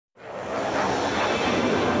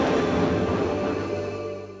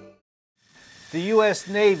The U.S.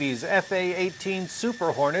 Navy's F-18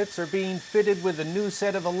 Super Hornets are being fitted with a new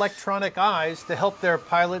set of electronic eyes to help their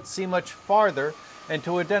pilots see much farther and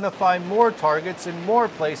to identify more targets in more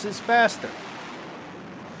places faster.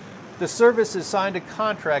 The service has signed a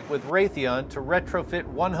contract with Raytheon to retrofit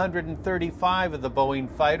 135 of the Boeing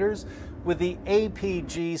fighters with the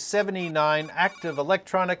APG-79 Active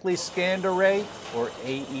Electronically Scanned Array, or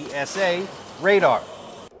AESA, radar.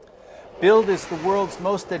 Billed as the world's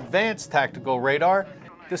most advanced tactical radar,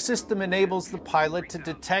 the system enables the pilot to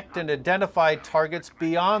detect and identify targets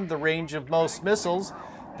beyond the range of most missiles,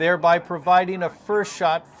 thereby providing a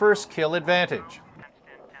first-shot, first-kill advantage.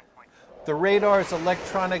 The radar's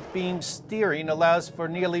electronic beam steering allows for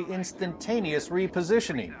nearly instantaneous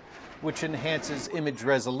repositioning, which enhances image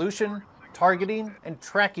resolution, targeting, and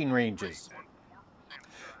tracking ranges.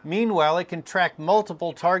 Meanwhile, it can track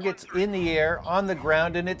multiple targets in the air, on the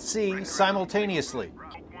ground, and at sea simultaneously.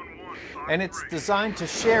 And it's designed to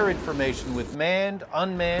share information with manned,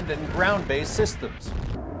 unmanned, and ground-based systems.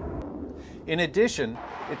 In addition,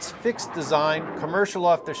 its fixed design, commercial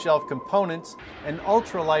off-the-shelf components, and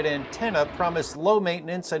ultralight antenna promise low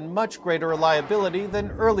maintenance and much greater reliability than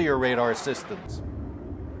earlier radar systems.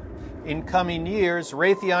 In coming years,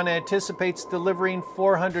 Raytheon anticipates delivering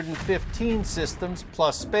 415 systems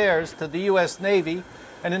plus spares to the U.S. Navy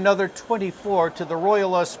and another 24 to the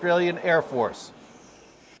Royal Australian Air Force.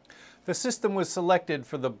 The system was selected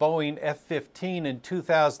for the Boeing F-18 in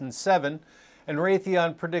 2007, and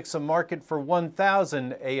Raytheon predicts a market for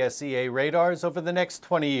 1,000 ASEA radars over the next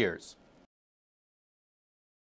 20 years.